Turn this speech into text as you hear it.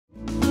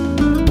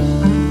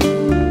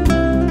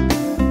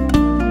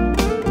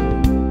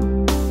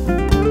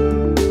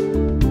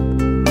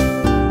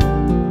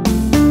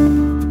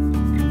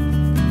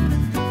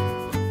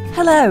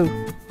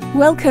Hello,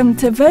 welcome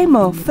to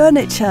Weymo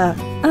Furniture.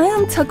 I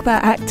am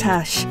Mustafa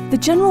Aktash, the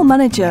General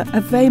Manager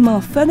of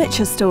Weymo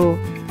Furniture Store.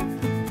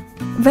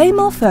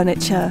 Weymo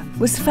Furniture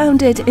was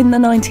founded in the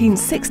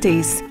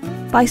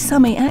 1960s by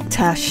Sami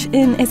Aktash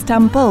in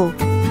Istanbul.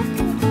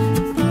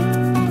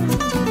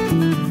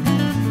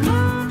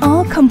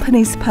 Our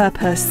company's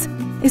purpose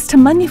is to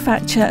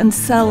manufacture and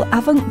sell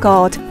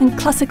avant-garde and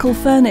classical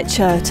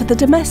furniture to the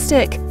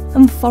domestic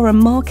and foreign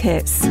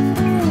markets.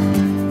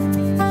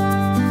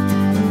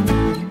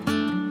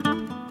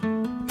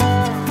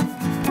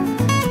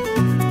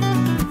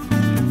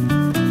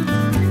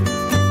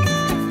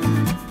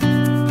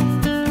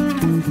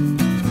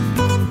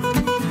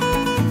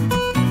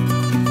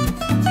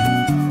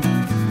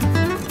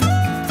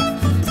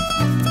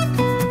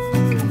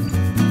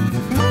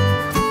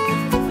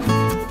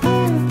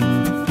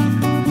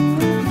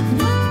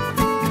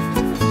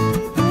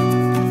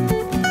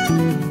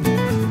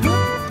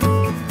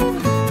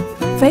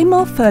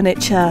 Weymo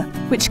Furniture,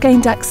 which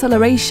gained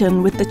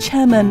acceleration with the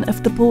chairman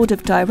of the board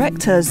of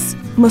directors,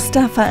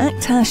 Mustafa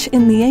Aktash,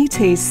 in the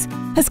 80s,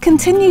 has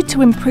continued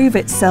to improve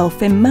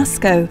itself in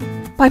Masko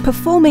by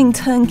performing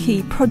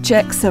turnkey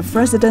projects of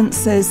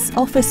residences,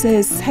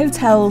 offices,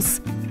 hotels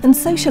and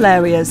social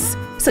areas,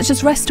 such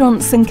as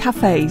restaurants and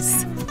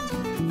cafes.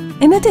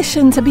 In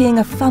addition to being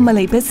a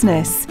family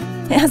business,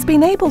 it has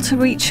been able to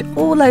reach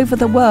all over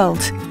the world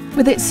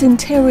with its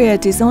interior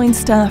design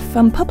staff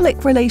and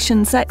public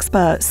relations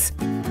experts,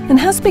 and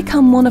has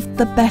become one of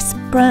the best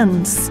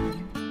brands.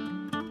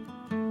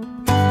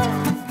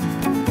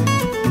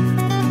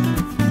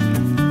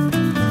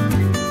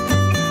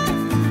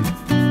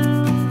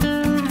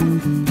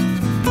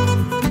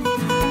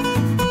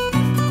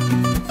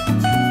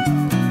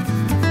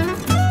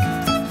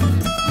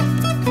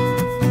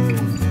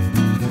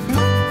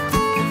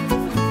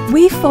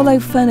 We follow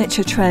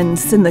furniture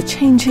trends in the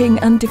changing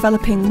and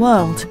developing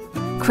world,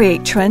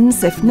 create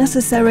trends if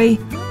necessary,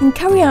 and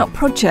carry out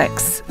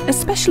projects,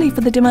 especially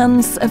for the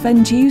demands of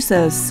end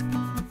users.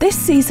 This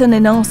season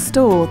in our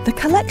store, the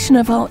collection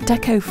of Art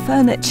Deco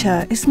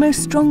furniture is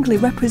most strongly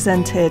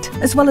represented,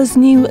 as well as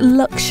new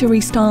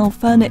luxury-style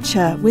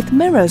furniture with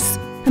mirrors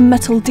and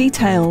metal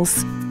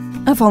details.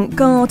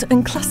 Avant-garde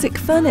and classic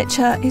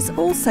furniture is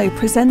also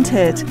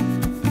presented.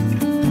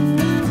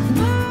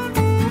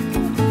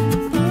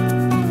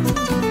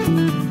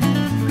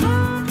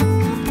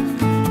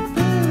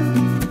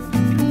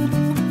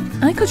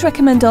 I could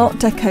recommend Art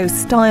Deco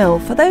style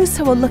for those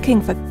who are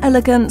looking for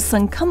elegance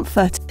and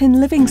comfort in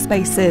living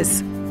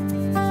spaces.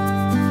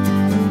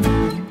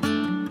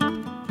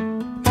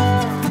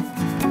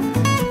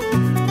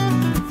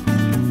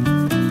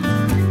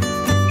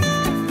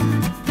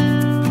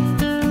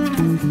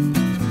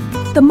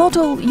 The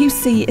model you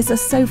see is a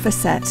sofa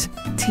set,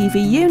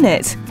 TV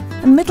unit,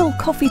 and middle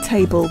coffee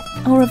table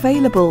are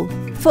available.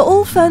 For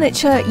all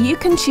furniture, you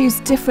can choose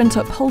different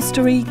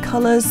upholstery,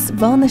 colours,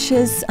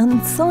 varnishes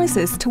and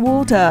sizes to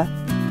order.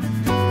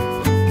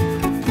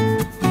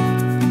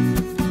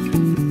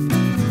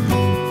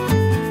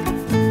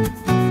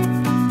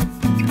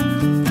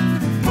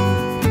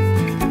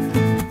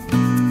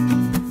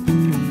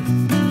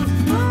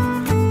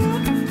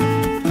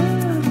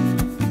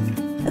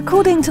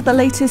 According to the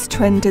latest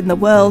trend in the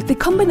world, the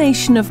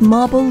combination of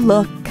marble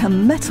look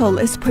and metal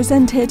is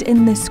presented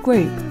in this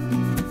group.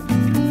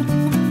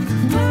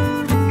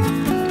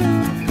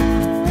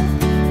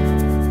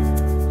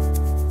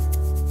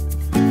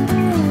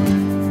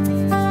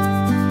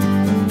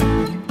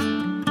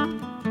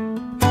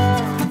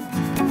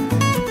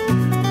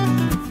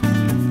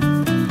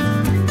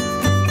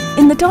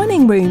 In the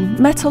dining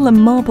room, metal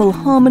and marble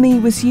harmony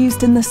was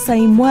used in the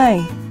same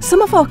way.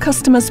 Some of our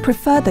customers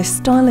prefer this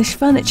stylish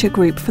furniture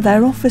group for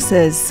their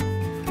offices.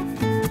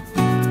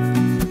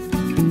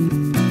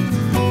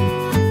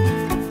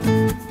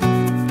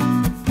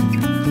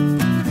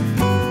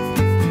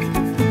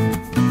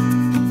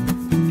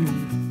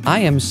 I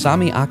am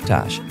Sami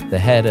Aktash, the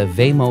head of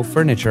Weymo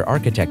Furniture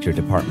Architecture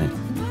Department.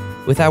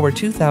 With our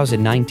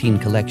 2019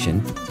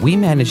 collection, we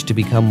managed to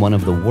become one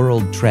of the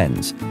world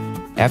trends.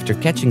 After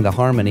catching the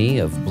harmony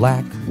of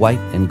black, white,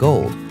 and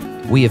gold,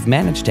 we have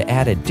managed to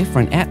add a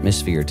different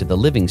atmosphere to the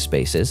living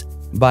spaces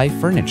by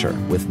furniture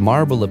with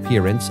marble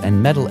appearance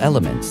and metal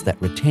elements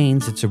that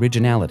retains its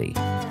originality.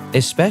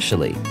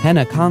 Especially,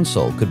 henna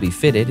console could be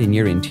fitted in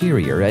your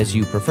interior as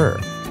you prefer.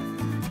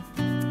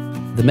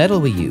 The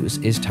metal we use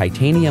is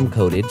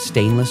titanium-coated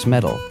stainless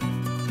metal.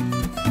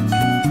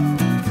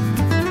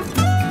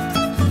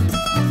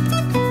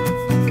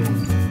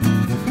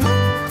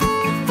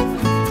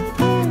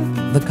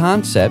 The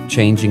concept,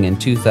 changing in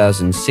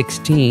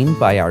 2016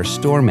 by our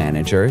store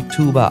manager,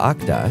 Mustafa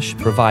Aktash,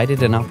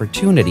 provided an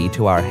opportunity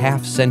to our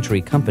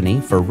half-century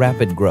company for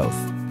rapid growth.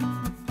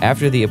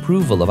 After the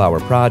approval of our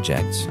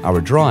projects,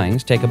 our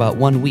drawings take about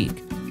 1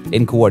 week.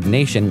 In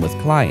coordination with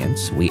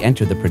clients, we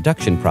enter the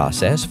production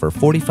process for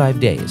 45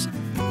 days.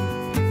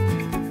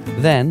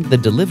 Then, the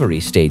delivery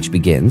stage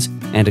begins,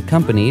 and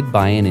accompanied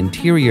by an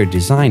interior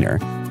designer,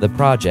 the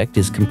project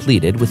is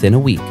completed within a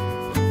week.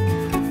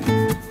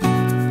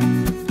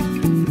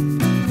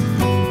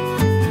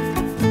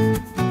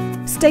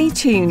 Stay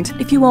tuned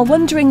if you are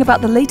wondering about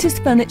the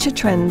latest furniture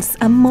trends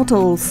and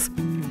models.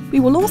 We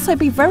will also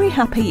be very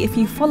happy if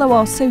you follow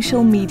our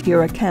social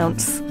media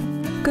accounts.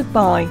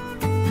 Goodbye.